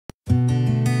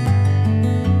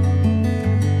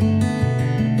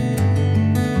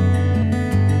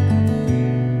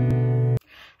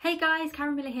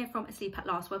from Asleep at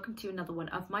Last. Welcome to another one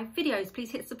of my videos. Please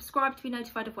hit subscribe to be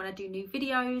notified of when I do new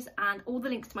videos, and all the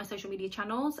links to my social media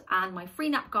channels and my free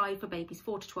nap guide for babies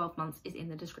 4 to 12 months is in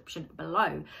the description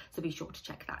below, so be sure to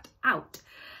check that out.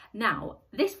 Now,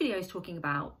 this video is talking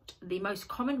about the most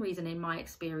common reason in my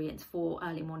experience for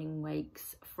early morning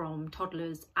wakes from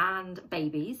toddlers and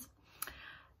babies.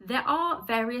 There are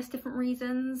various different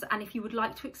reasons, and if you would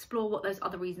like to explore what those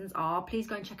other reasons are, please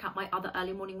go and check out my other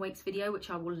early morning wakes video, which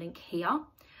I will link here.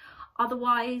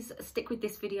 Otherwise, stick with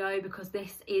this video because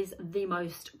this is the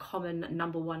most common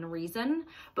 #1 reason.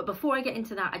 But before I get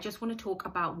into that, I just want to talk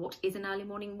about what is an early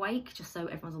morning wake, just so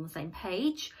everyone's on the same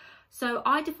page. So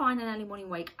I define an early morning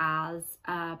wake as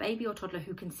a baby or toddler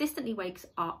who consistently wakes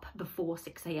up before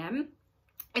 6 AM.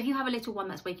 If you have a little one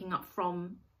that's waking up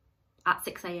at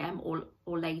 6 AM or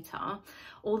later,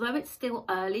 although it's still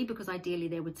early because ideally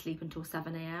they would sleep until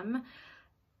 7 AM,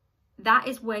 that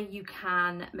is where you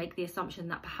can make the assumption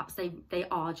that perhaps they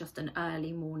are just an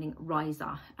early morning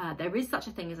riser. There is such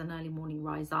a thing as an early morning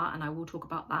riser, and I will talk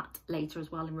about that later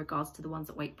as well in regards to the ones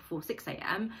that wake before 6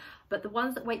 AM. But the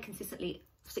ones that wake consistently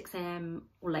 6 AM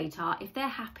or later, if they're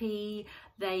happy,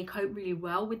 they cope really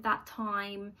well with that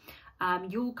time,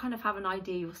 you'll kind of have an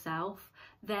idea yourself,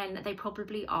 then they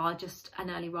probably are just an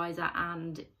early riser,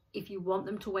 and if you want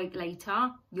them to wake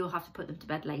later, you'll have to put them to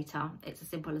bed later. It's as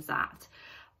simple as that.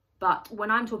 But when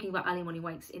I'm talking about early morning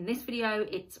wakes in this video,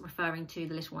 it's referring to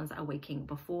the little ones that are waking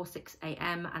before 6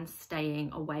 AM and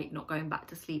staying awake, not going back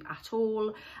to sleep at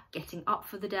all, getting up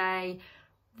for the day.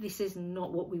 This is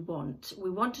not what we want. We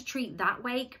want to treat that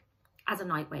wake as a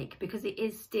night wake because it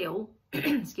is still,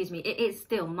 excuse me, it is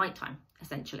still nighttime,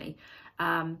 essentially.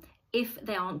 If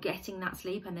they aren't getting that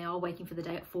sleep and they are waking for the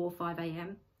day at 4 or 5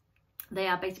 AM, they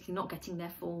are basically not getting their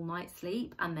full night's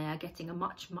sleep, and they are getting a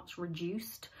much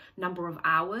reduced number of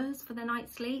hours for their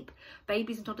night's sleep.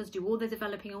 Babies and toddlers do all their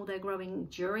developing, all their growing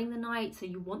during the night, so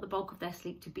you want the bulk of their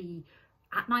sleep to be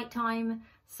at night time.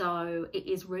 So it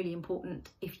is really important,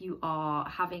 if you are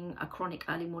having a chronic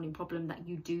early morning problem, that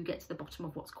you do get to the bottom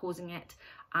of what's causing it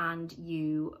and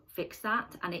you fix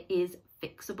that, and it is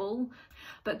fixable.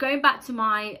 But going back to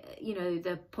my,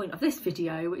 the point of this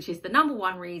video, which is the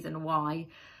 #1 reason why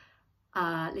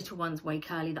little ones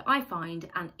wake early that I find,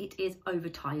 and it is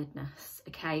overtiredness.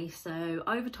 Okay, so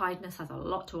overtiredness has a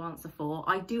lot to answer for.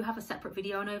 I do have a separate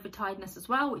video on overtiredness as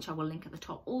well, which I will link at the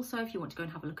top also if you want to go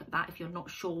and have a look at that. If you're not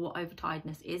sure what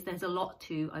overtiredness is, there's a lot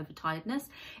to overtiredness.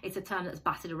 It's a term that's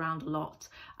battered around a lot,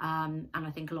 and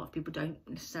I think a lot of people don't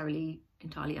necessarily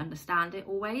entirely understand it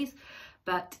always.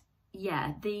 But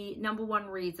yeah, the #1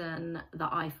 reason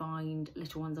that I find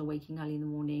little ones are waking early in the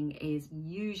morning is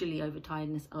usually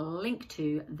overtiredness linked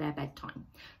to their bedtime.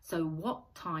 So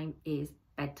what time is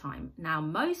bedtime? Now,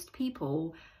 most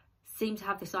people seem to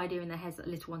have this idea in their heads that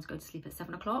little ones go to sleep at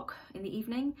 7 o'clock in the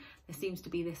evening. There seems to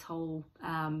be this whole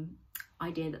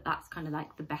idea that that's kind of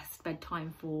like the best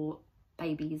bedtime for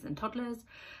babies and toddlers.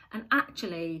 And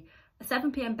actually, a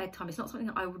 7 PM bedtime is not something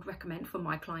that I would recommend for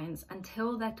my clients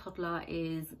until their toddler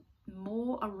is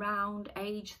more around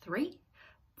age 3,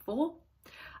 4.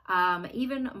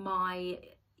 Even my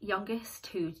youngest,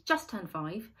 who's just turned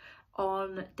 5,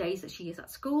 on days that she is at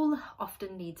school,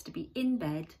 often needs to be in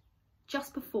bed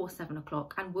just before 7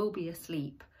 o'clock and will be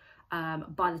asleep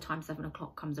by the time 7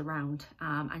 o'clock comes around,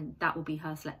 and that will be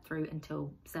her slept through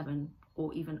until 7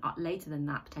 or even later than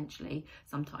that potentially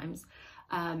sometimes.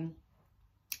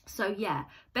 So yeah,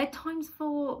 bedtimes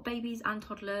for babies and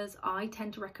toddlers, I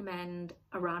tend to recommend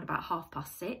around about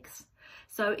 6:30.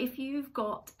 So if you've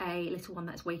got a little one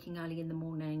that's waking early in the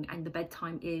morning and the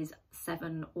bedtime is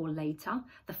 7 or later,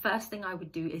 the first thing I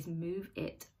would do is move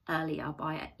it earlier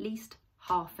by at least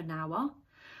half an hour,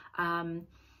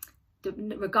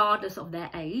 regardless of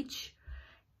their age.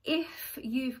 If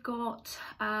you've got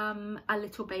a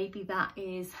little baby that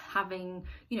is having,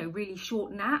 really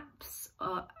short naps,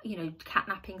 cat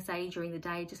napping, say, during the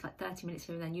day, just like 30 minutes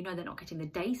here and then, they're not getting the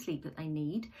day sleep that they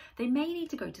need, they may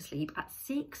need to go to sleep at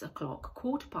 6 o'clock,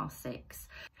 6:15.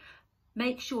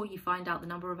 Make sure you find out the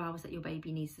number of hours that your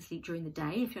baby needs to sleep during the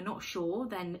day. If you're not sure,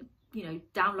 then,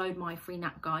 download my free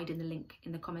nap guide in the link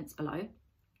in the comments below.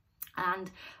 And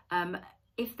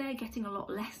if they're getting a lot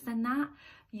less than that,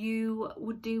 you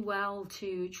would do well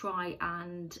to try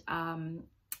and,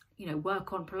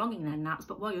 work on prolonging their naps.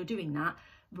 But while you're doing that,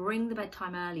 bring the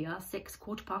bedtime earlier, 6,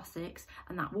 6:15,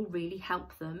 and that will really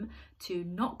help them to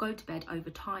not go to bed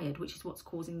overtired, which is what's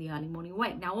causing the early morning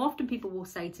wake. Now, often people will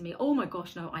say to me, oh my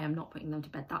gosh, no, I am not putting them to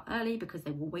bed that early because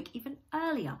they will wake even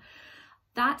earlier.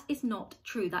 That is not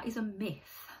true. That is a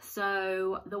myth.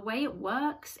 So the way it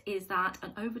works is that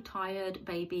an overtired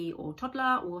baby or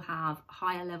toddler will have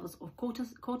higher levels of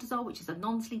cortisol, which is a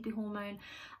non-sleepy hormone.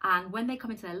 And when they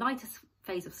come into their lightest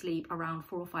phase of sleep around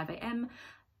 4 or 5 a.m,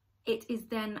 it is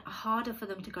then harder for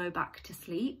them to go back to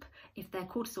sleep if their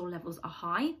cortisol levels are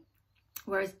high.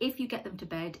 Whereas if you get them to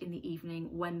bed in the evening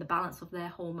when the balance of their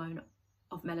hormone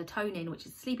of melatonin, which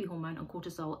is sleepy hormone, and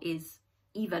cortisol is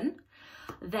even,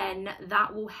 then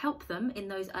that will help them in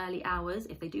those early hours,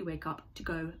 if they do wake up, to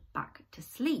go back to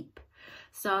sleep.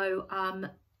 So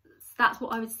that's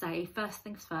what I would say. First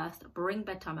things first, bring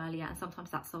bedtime earlier, and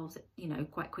sometimes that solves it, you know,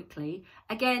 quite quickly.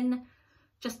 Again,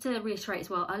 just to reiterate as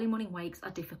well, early morning wakes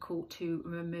are difficult to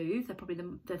remove. They're probably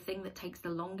the thing that takes the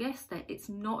longest. That it's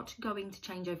not going to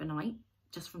change overnight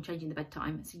just from changing the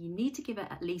bedtime. So you need to give it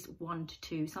at least 1 to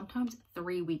 2, sometimes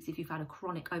 3 weeks if you've had a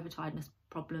chronic overtiredness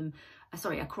problem,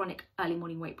 a chronic early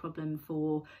morning wake problem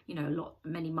for, you know,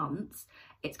 many months.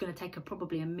 It's going to take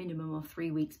probably a minimum of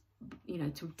 3 weeks, you know,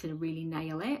 to really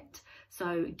nail it.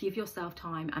 So give yourself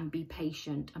time and be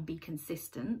patient and be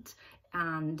consistent,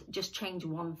 and just change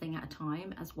one thing at a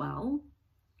time as well.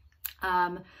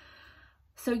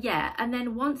 So yeah, and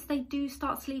then once they do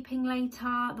start sleeping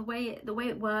later, the way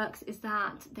it works is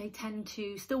that they tend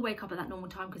to still wake up at that normal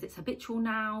time because it's habitual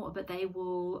now, but they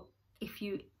will, if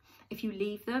you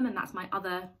leave them, and that's my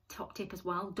other top tip as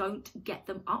well, don't get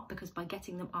them up, because by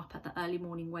getting them up at the early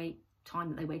morning time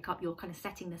that they wake up, you're kind of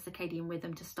setting the circadian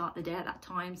rhythm to start the day at that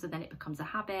time, so then it becomes a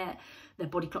habit. Their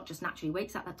body clock just naturally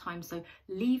wakes at that time. So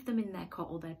leave them in their cot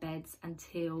or their beds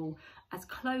until as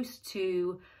close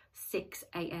to 6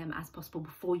 a.m. as possible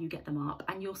before you get them up,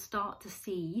 and you'll start to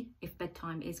see, if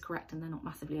bedtime is correct and they're not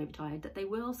massively overtired, that they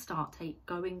will start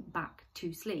going back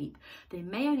to sleep. They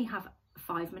may only have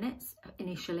 5 minutes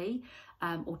initially,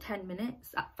 or 10 minutes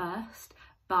at first,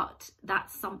 but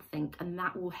that's something, and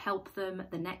that will help them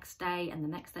the next day and the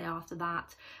next day after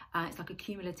that. It's like a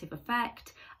cumulative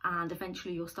effect, and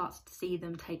eventually you'll start to see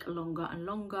them take longer and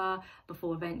longer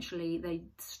before eventually they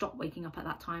stop waking up at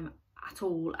that time at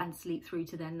all and sleep through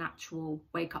to their natural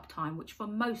wake up time, which for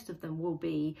most of them will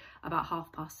be about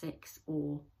 6:30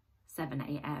 or 7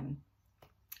 a.m.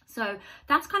 So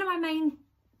that's kind of my main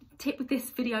tip with this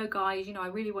video, guys. You know, I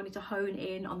really wanted to hone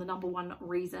in on the #1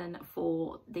 reason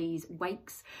for these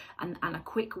wakes, and a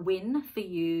quick win for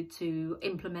you to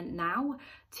implement now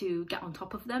to get on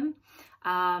top of them.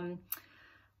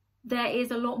 There is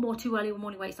a lot more to early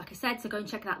morning wakes, like I said, so go and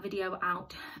check that video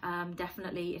out.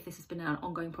 Definitely, if this has been an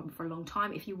ongoing problem for a long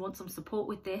time, if you want some support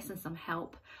with this and some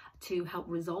help to help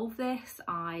resolve this,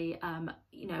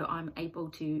 you know, I'm able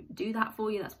to do that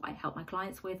for you. That's what I help my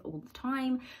clients with all the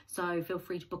time. So feel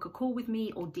free to book a call with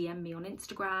me or DM me on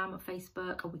Instagram or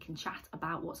Facebook, and we can chat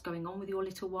about what's going on with your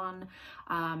little one.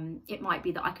 It might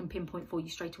be that I can pinpoint for you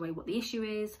straight away what the issue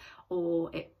is, or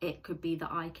it could be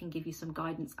that I can give you some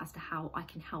guidance as to how I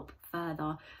can help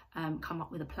further come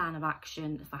up with a plan of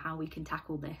action for how we can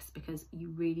tackle this, because you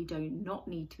really do not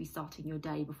need to be starting your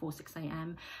day before 6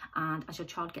 a.m. and as your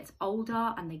child gets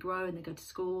older and they grow and they go to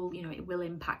school, you know, it will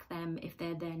impact them if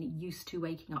they're then used to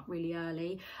waking up really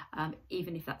early,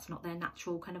 even if that's not their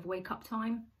natural kind of wake up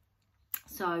time.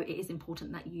 So it is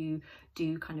important that you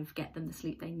do kind of get them the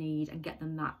sleep they need and get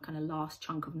them that kind of last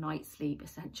chunk of night sleep,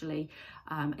 essentially,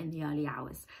 in the early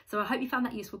hours. So I hope you found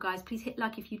that useful, guys. Please hit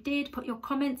like if you did. Put your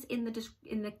comments in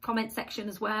the comment section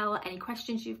as well. Any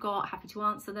questions you've got, happy to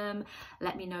answer them.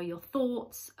 Let me know your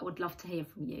thoughts. I would love to hear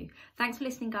from you. Thanks for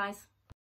listening, guys.